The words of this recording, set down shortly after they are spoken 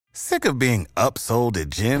Sick of being upsold at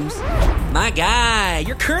gyms? My guy,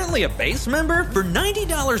 you're currently a base member? For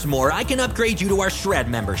 $90 more, I can upgrade you to our Shred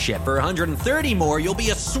membership. For $130 more, you'll be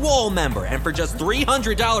a Swole member. And for just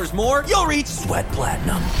 $300 more, you'll reach Sweat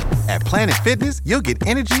Platinum. At Planet Fitness, you'll get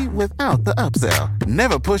energy without the upsell.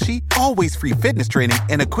 Never pushy, always free fitness training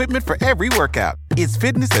and equipment for every workout. It's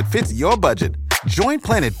fitness that fits your budget. Join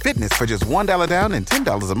Planet Fitness for just $1 down and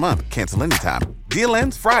 $10 a month. Cancel anytime. Deal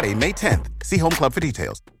ends Friday, May 10th. See Home Club for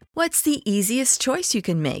details. What's the easiest choice you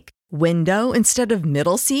can make? Window instead of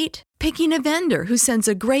middle seat? Picking a vendor who sends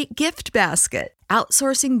a great gift basket?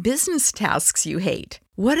 Outsourcing business tasks you hate?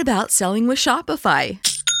 What about selling with Shopify?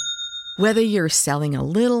 Whether you're selling a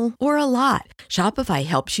little or a lot, Shopify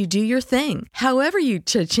helps you do your thing, however you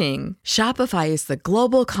cha-ching. Shopify is the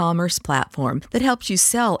global commerce platform that helps you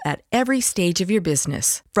sell at every stage of your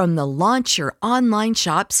business. From the launch your online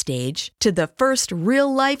shop stage to the first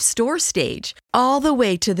real-life store stage, all the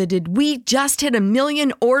way to the did we just hit 1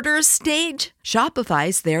 million orders stage.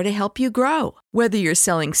 Shopify's there to help you grow. Whether you're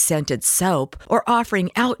selling scented soap or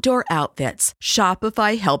offering outdoor outfits,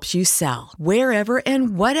 Shopify helps you sell. Wherever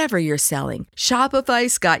and whatever you're selling,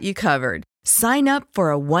 Shopify's got you covered. Sign up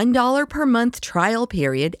for a $1 per month trial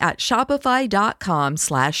period at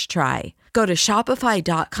shopify.com/try. Go to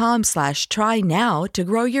shopify.com/try now to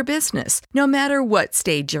grow your business, no matter what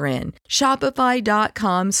stage you're in.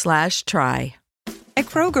 Shopify.com/try. At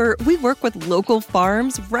Kroger, we work with local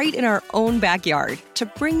farms right in our own backyard to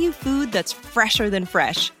bring you food that's fresher than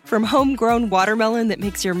fresh. From homegrown watermelon that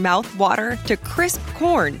makes your mouth water to crisp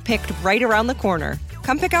corn picked right around the corner.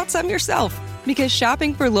 Come pick out some yourself, because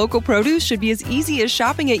shopping for local produce should be as easy as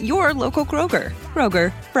shopping at your local Kroger.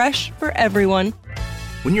 Kroger, fresh for everyone.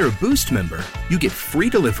 When you're a Boost member, you get free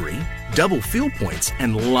delivery, double fuel points,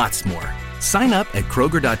 and lots more. Sign up at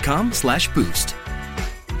Kroger.com/boost.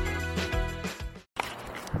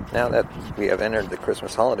 Now that we have entered the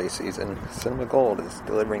Christmas holiday season, Cinema Gold is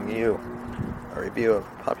delivering to you a review of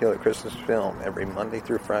popular Christmas film every Monday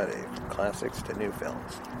through Friday, from classics to new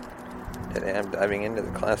films. Today I'm diving into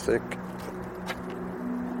the classic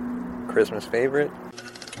Christmas favorite.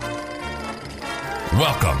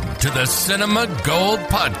 Welcome to the Cinema Gold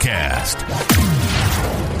Podcast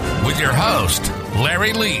with your host,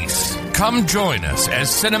 Larry Leese. Come join us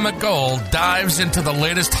as Cinema Gold dives into the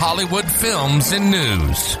latest Hollywood films and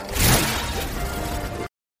news.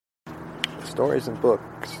 The stories and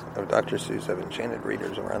books of Dr. Seuss have enchanted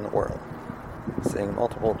readers around the world, seeing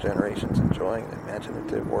multiple generations enjoying the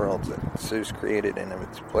imaginative worlds that Seuss created in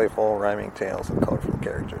its playful, rhyming tales and colorful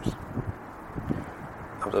characters.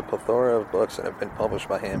 Of the plethora of books that have been published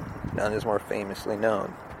by him, none is more famously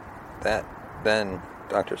known than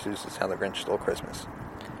Dr. Seuss's How the Grinch Stole Christmas.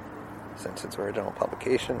 Since its original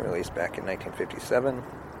publication, released back in 1957,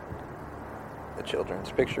 the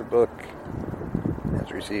children's picture book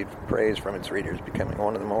has received praise from its readers, becoming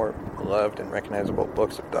one of the more beloved and recognizable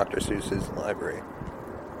books of Dr. Seuss's library.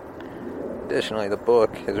 Additionally, the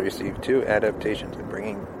book has received 2 adaptations, in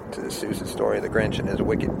bringing to the Seuss's story the Grinch and his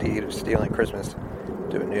wicked deed of stealing Christmas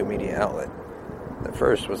to a new media outlet. The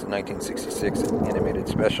first was the 1966 animated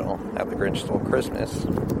special, How the Grinch Stole Christmas.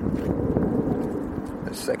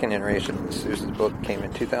 The second iteration of the Seuss's book came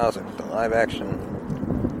in 2000 with the live-action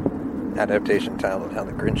adaptation titled How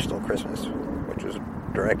the Grinch Stole Christmas, which was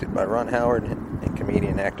directed by Ron Howard and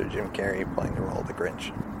comedian actor Jim Carrey playing the role of the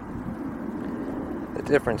Grinch. The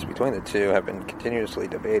difference between the two have been continuously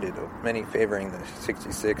debated, with many favoring the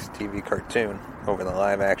 66 TV cartoon over the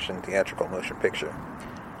live-action theatrical motion picture,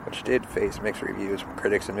 which did face mixed reviews from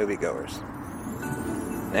critics and moviegoers.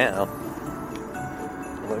 Now,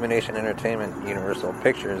 Illumination Entertainment, Universal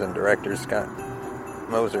Pictures, and directors Scott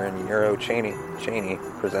Moser and Euro Cheney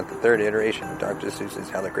present the third iteration of Dr. Seuss's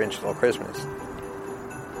How the Grinch Stole Christmas,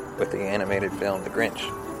 with the animated film The Grinch.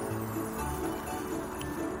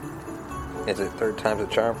 Is it third time's a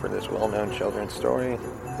charm for this well-known children's story?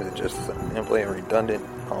 Is it just simply a redundant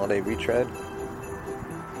holiday retread?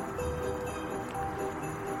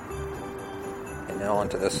 And now on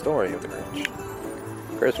to the story of The Grinch.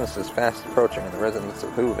 Christmas is fast approaching, and the residents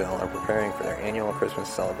of Whoville are preparing for their annual Christmas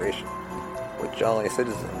celebration, with jolly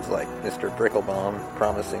citizens like Mr. Bricklebaum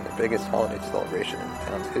promising the biggest holiday celebration in the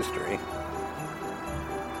town's history.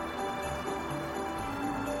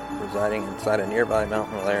 Residing inside a nearby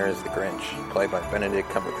mountain lair is the Grinch, played by Benedict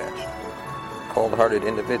Cumberbatch, a cold-hearted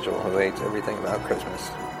individual who hates everything about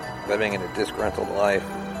Christmas, living in a disgruntled life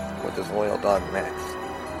with his loyal dog Max.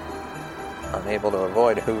 Unable to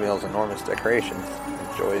avoid Whoville's enormous decorations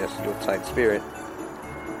and joyous Yuletide spirit,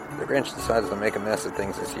 the Grinch decides to make a mess of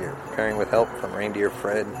things this year, preparing with help from reindeer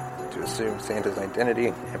Fred to to assume Santa's identity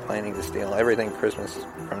and planning to steal everything Christmas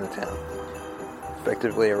from the town,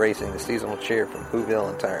 effectively erasing the seasonal cheer from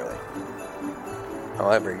Whoville entirely.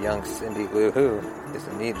 However, young Cindy Lou Who is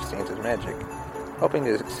in need of Santa's magic, hoping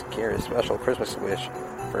to secure a special Christmas wish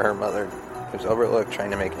for her mother, who's overlooked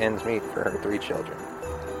trying to make ends meet for her 3 children.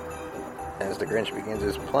 As the Grinch begins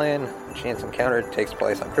his plan, a chance encounter takes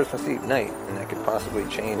place on Christmas Eve night, and that could possibly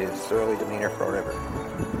change his surly demeanor forever.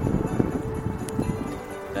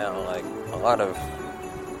 Now, like a lot of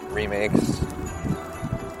remakes,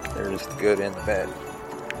 there's the good and the bad.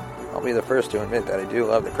 I'll be the first to admit that I do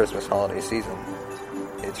love the Christmas holiday season.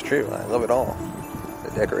 It's true, I love it all.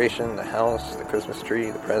 The decoration, the house, the Christmas tree,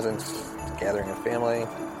 the presents, the gathering of family,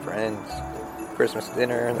 friends, Christmas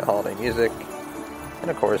dinner, the holiday music, and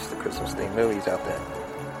of course the Christmas-themed movies out there.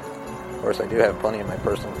 Of course, I do have plenty of my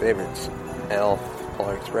personal favorites. Elf,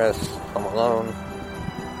 Polar Express, Home Alone,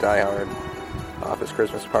 Die Hard, Office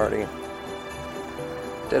Christmas Party.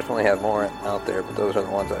 Definitely have more out there, but those are the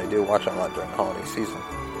ones that I do watch a lot during the holiday season.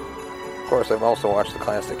 Of course, I've also watched the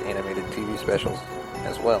classic animated TV specials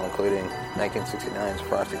as well, including 1969's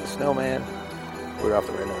Frosty the Snowman, Rudolph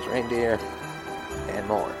the Red-Nosed Reindeer, and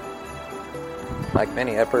more. Like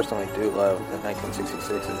many, I personally do love the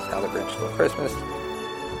 1966's How the Grinch Stole Christmas,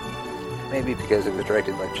 maybe because it was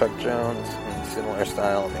directed by Chuck Jones in a similar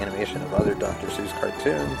style of animation of other Dr. Seuss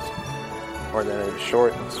cartoons, or that it was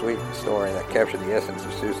short and sweet story that captured the essence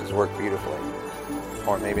of Seuss's work beautifully,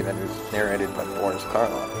 or maybe that it was narrated by Boris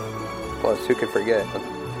Karloff. Plus, who could forget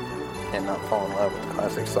and not fall in love with the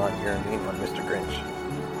classic song You're a Mean One, Mr. Grinch.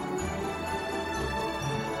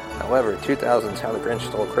 However, 2000's How the Grinch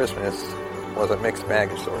Stole Christmas was a mixed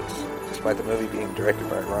bag of sorts. Despite the movie being directed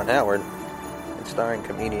by Ron Howard and starring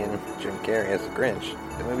comedian Jim Carrey as the Grinch,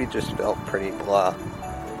 the movie just felt pretty blah.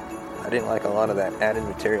 I didn't like a lot of that added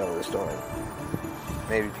material to the story.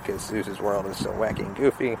 Maybe because Seuss's world is so wacky and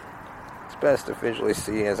goofy, it's best to visually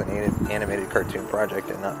see as an animated cartoon project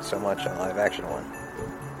and not so much a live-action one.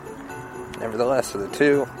 Nevertheless, of the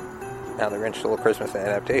two, How the Grinch Stole Christmas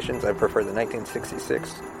adaptations, I prefer the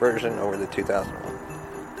 1966 version over the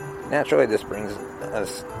 2001. Naturally, this brings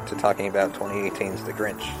us to talking about 2018's The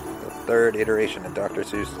Grinch, the third iteration of Dr.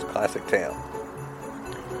 Seuss's classic tale.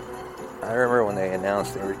 I remember when they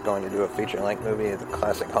announced they were going to do a feature-length movie of the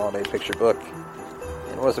classic holiday picture book,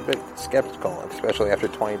 and was a bit skeptical, especially after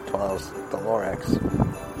 2012's The Lorax,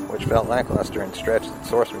 which felt lackluster and stretched its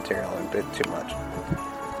source material a bit too much.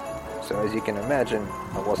 So as you can imagine,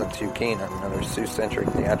 I wasn't too keen on another Seuss-centric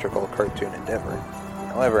theatrical cartoon endeavor.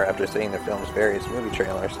 However, after seeing the film's various movie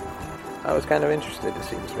trailers, I was kind of interested to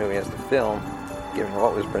see this movie as the film, given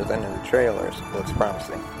what was presented in the trailers looks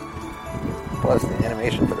promising. Plus, the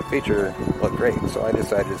animation for the feature looked great, so I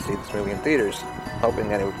decided to see this movie in theaters, hoping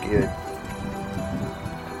that it would get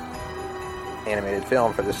animated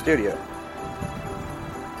film for the studio.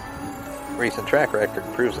 Recent track record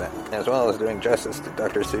proves that, as well as doing justice to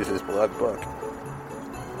Dr. Seuss's beloved book.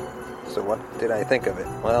 So what did I think of it?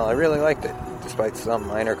 Well, I really liked it, despite some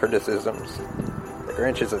minor criticisms. The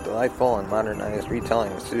Grinch is a delightful and modernized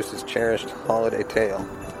retelling of Seuss's cherished holiday tale.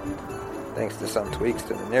 Thanks to some tweaks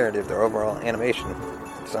to the narrative, their overall animation,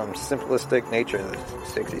 and some simplistic nature of the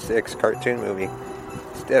 66 cartoon movie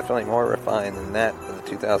is definitely more refined than that of the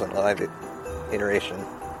 2000 live iteration.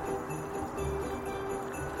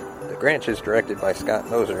 The Grinch is directed by Scott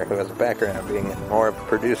Moser, who has a background of being more of a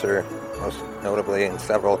producer, most notably in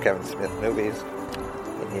several Kevin Smith movies,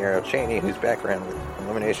 and Nero Chaney, whose background with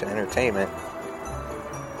Illumination Entertainment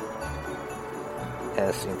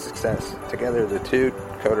has seen success. Together, the two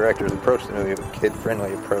co-directors approached the movie with a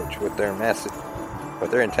kid-friendly approach, with their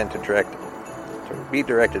intent to be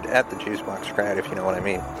directed at the juice box crowd, if you know what I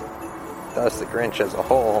mean. Thus, the Grinch as a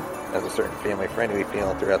whole has a certain family-friendly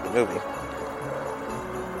feel throughout the movie,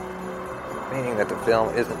 meaning that the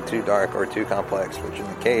film isn't too dark or too complex, which in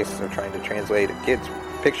the case of trying to translate a kid's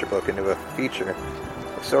picture book into a feature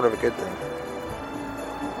is sort of a good thing.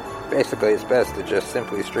 Basically, it's best to just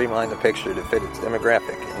simply streamline the picture to fit its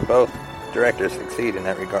demographic, and both directors succeed in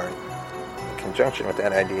that regard. In conjunction with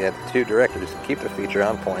that idea, the two directors keep the feature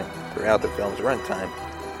on point throughout the film's runtime,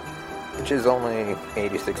 which is only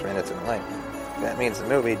 86 minutes in length. That means the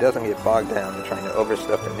movie doesn't get bogged down in trying to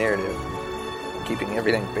overstuff the narrative, keeping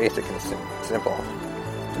everything basic and simple,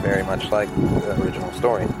 very much like the original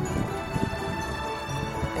story.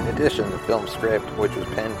 In addition, the film's script, which was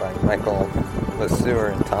penned by Michael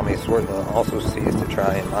LeSueur and Tommy Swartla, also seeks to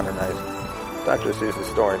try and modernize Dr. Seuss's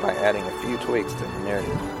story by adding a few tweaks to the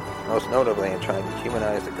narrative, most notably in trying to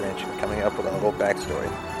humanize the Grinch and coming up with a little backstory.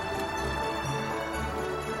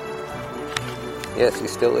 Yes, he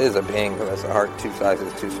still is a being who has a heart 2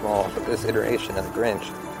 sizes too small, but this iteration of the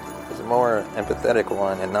Grinch is a more empathetic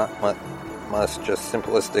one and not much just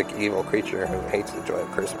simplistic evil creature who hates the joy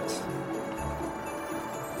of Christmas.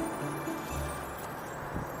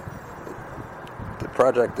 The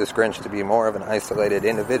project this Grinch to be more of an isolated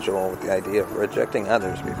individual with the idea of rejecting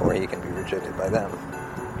others before he can be rejected by them,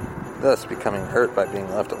 thus becoming hurt by being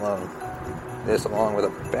left alone. This, along with a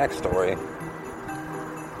backstory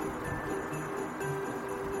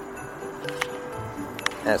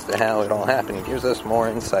as to how it all happened, gives us more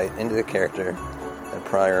insight into the character than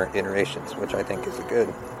prior iterations, which I think is a good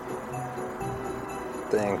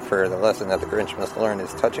thing, for the lesson that the Grinch must learn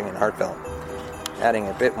is touching and heartfelt, adding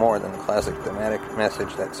a bit more than the classic thematic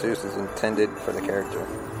message that Seuss is intended for the character.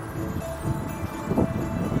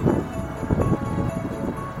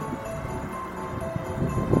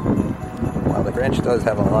 While the Grinch does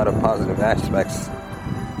have a lot of positive aspects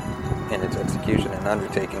in its execution and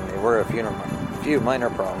undertaking, there were a few minor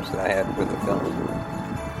problems that I had with the film.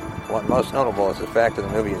 One most notable is the fact that the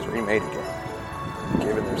movie is remade again.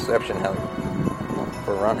 Given the reception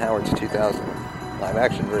for Ron Howard's 2000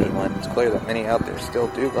 live-action version, it's clear that many out there still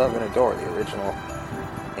do love and adore the original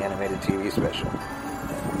animated TV special.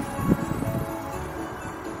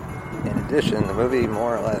 In addition, the movie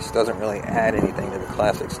more or less doesn't really add anything to the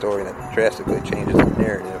classic story that drastically changes the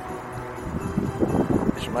narrative,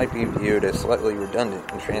 which might be viewed as slightly redundant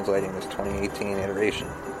in translating this 2018 iteration.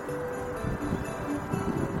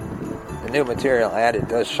 The new material added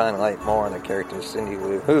does shine a light more on the characters Cindy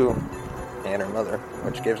Lou Who and her mother,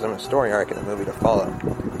 which gives them a story arc in the movie to follow.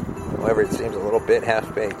 However, it seems a little bit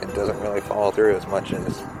half-baked and doesn't really follow through as much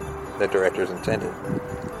as the directors intended.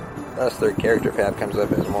 Thus, their character path comes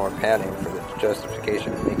up as more padding for the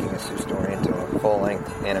justification of making a Seuss story into a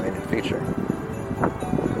full-length animated feature.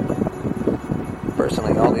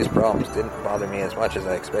 Personally, all these problems didn't bother me as much as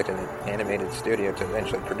I expected an animated studio to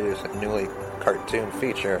eventually produce a newly cartoon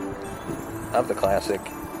feature of the classic,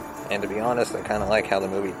 and to be honest, I kind of like how the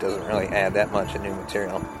movie doesn't really add that much new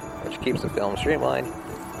material, which keeps the film streamlined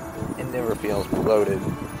and never feels bloated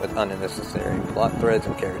with unnecessary plot threads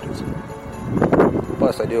and characters.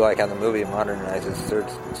 Plus, I do like how the movie modernizes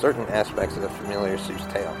certain aspects of the familiar Seuss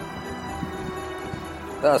tale.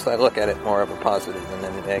 Thus, I look at it more of a positive than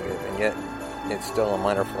a negative, and yet it's still a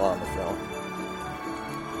minor flaw in the film.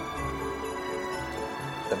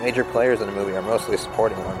 The major players in the movie are mostly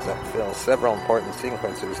supporting ones that fill several important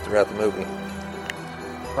sequences throughout the movie.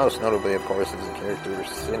 Most notably, of course, is the character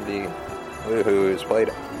Cindy Lou Who is played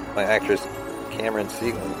by actress Cameron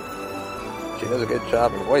Seigler. She does a good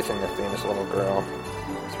job in voicing the famous little girl,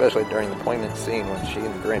 especially during the poignant scene when she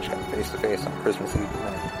and the Grinch come face to face on Christmas Eve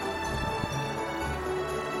night.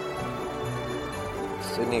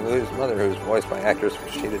 Cindy Lou's mother, who is voiced by actress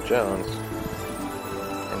Rashida Jones,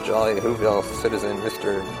 and Jolly Whoville citizen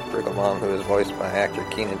Mr. Bricklebaum, who is voiced by actor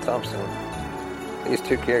Kenan Thompson. These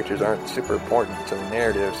two characters aren't super important to the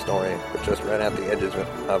narrative story, but just right out the edges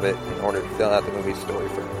of it in order to fill out the movie's story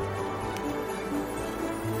frame.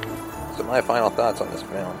 So my final thoughts on this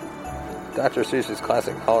film. Dr. Seuss's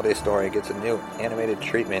classic holiday story gets a new animated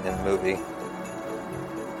treatment in the movie,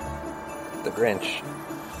 The Grinch,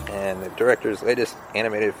 and the director's latest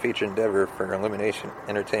animated feature endeavor for Illumination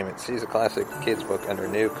Entertainment sees the classic kids book under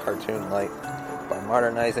new cartoon light by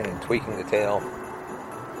modernizing and tweaking the tale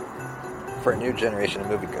for a new generation of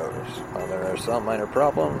moviegoers. While there are some minor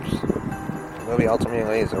problems, the movie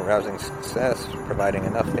ultimately is a rousing success, providing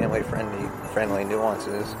enough family-friendly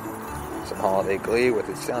nuances, some holiday glee with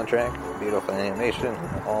its soundtrack, beautiful animation,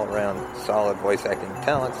 and all-around solid voice acting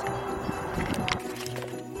talents,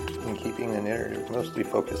 and keeping the narrative mostly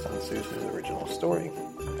focused on Seuss's original story.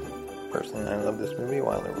 Personally, I love this movie.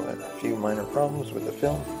 While there were a few minor problems with the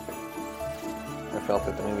film, I felt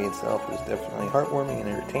that the movie itself was definitely heartwarming and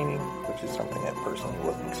entertaining, which is something I personally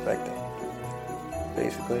wasn't expecting.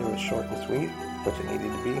 Basically, it was short and sweet, which it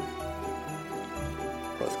needed to be.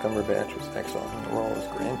 Plus, Cumberbatch was excellent in the role as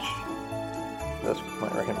Grinch. Thus, my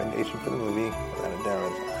recommendation for the movie, without a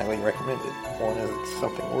doubt, is highly recommended. One, as it's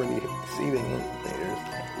something worthy of receiving in theaters,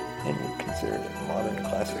 and considered a modern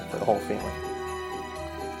classic for the whole family.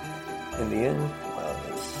 In the end, while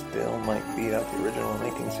it still might beat out the original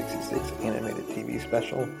 1966 animated TV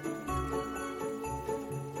special,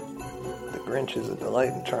 The Grinch is a delight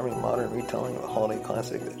and charming modern retelling of a holiday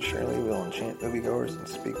classic that surely will enchant moviegoers and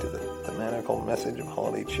speak to the thematical message of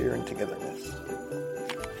holiday cheer and togetherness.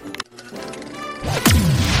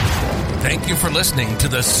 Thank you for listening to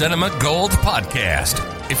the Cinema Gold Podcast.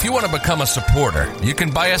 If you want to become a supporter, you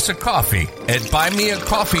can buy us a coffee at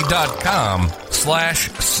buymeacoffee.com/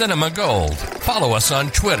 cinemagold. Follow us on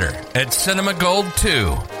Twitter at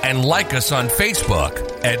cinemagold2 and like us on Facebook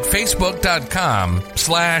at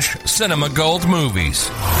facebook.com/cinemagoldmovies.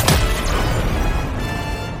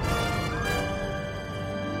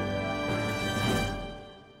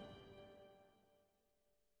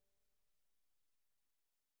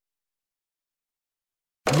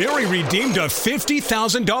 Mary redeemed a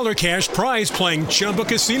 $50,000 cash prize playing Chumba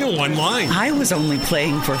Casino online. I was only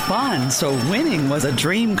playing for fun, so winning was a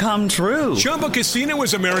dream come true. Chumba Casino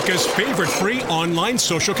is America's favorite free online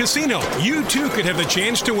social casino. You too could have the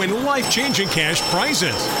chance to win life-changing cash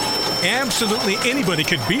prizes. Absolutely anybody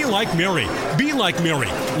could be like Mary. Be like Mary.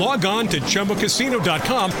 Log on to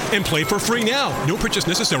ChumbaCasino.com and play for free now. No purchase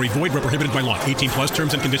necessary. Void where prohibited by law. 18 plus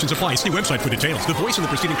terms and conditions apply. See website for details. The voice in the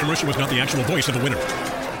preceding commercial was not the actual voice of the winner.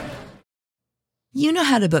 You know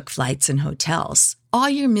how to book flights and hotels. All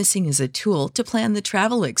you're missing is a tool to plan the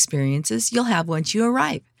travel experiences you'll have once you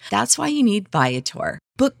arrive. That's why you need Viator.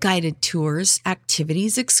 Book guided tours,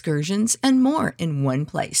 activities, excursions, and more in one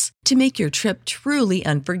place to make your trip truly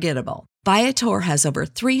unforgettable. Viator has over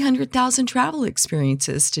 300,000 travel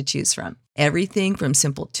experiences to choose from. Everything from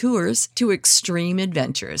simple tours to extreme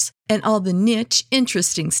adventures and all the niche,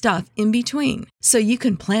 interesting stuff in between. So you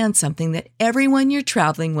can plan something that everyone you're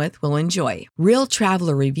traveling with will enjoy. Real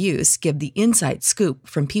traveler reviews give the inside scoop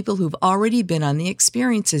from people who've already been on the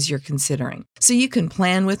experiences you're considering. So you can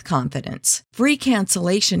plan with confidence. Free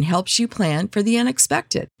cancellation helps you plan for the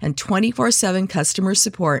unexpected. And 24/7 customer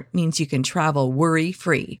support means you can travel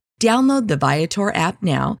worry-free. Download the Viator app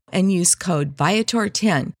now and use code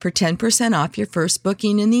Viator10 for 10% off your first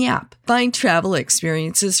booking in the app. Find travel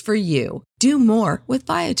experiences for you. Do more with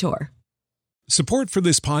Viator. Support for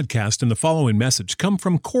this podcast and the following message come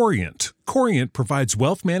from Corient. Corient provides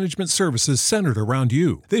wealth management services centered around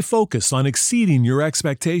you. They focus on exceeding your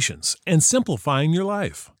expectations and simplifying your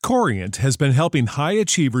life. Corient has been helping high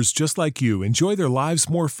achievers just like you enjoy their lives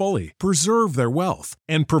more fully, preserve their wealth,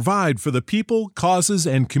 and provide for the people, causes,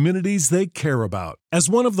 and communities they care about. As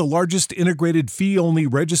one of the largest integrated fee-only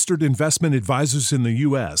registered investment advisors in the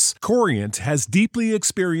U.S., Corient has deeply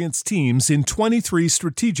experienced teams in 23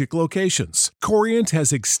 strategic locations. Corient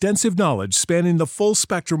has extensive knowledge spanning the full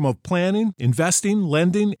spectrum of planning, investing,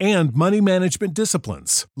 lending, and money management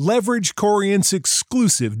disciplines. Leverage Corient's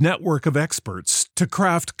exclusive network of experts to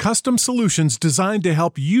craft custom solutions designed to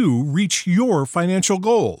help you reach your financial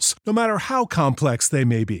goals, no matter how complex they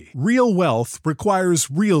may be. Real wealth requires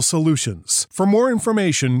real solutions. For more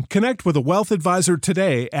information, connect with a wealth advisor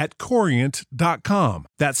today at Corient.com.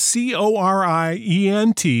 That's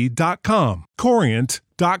Corient.com.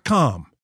 Corient.com.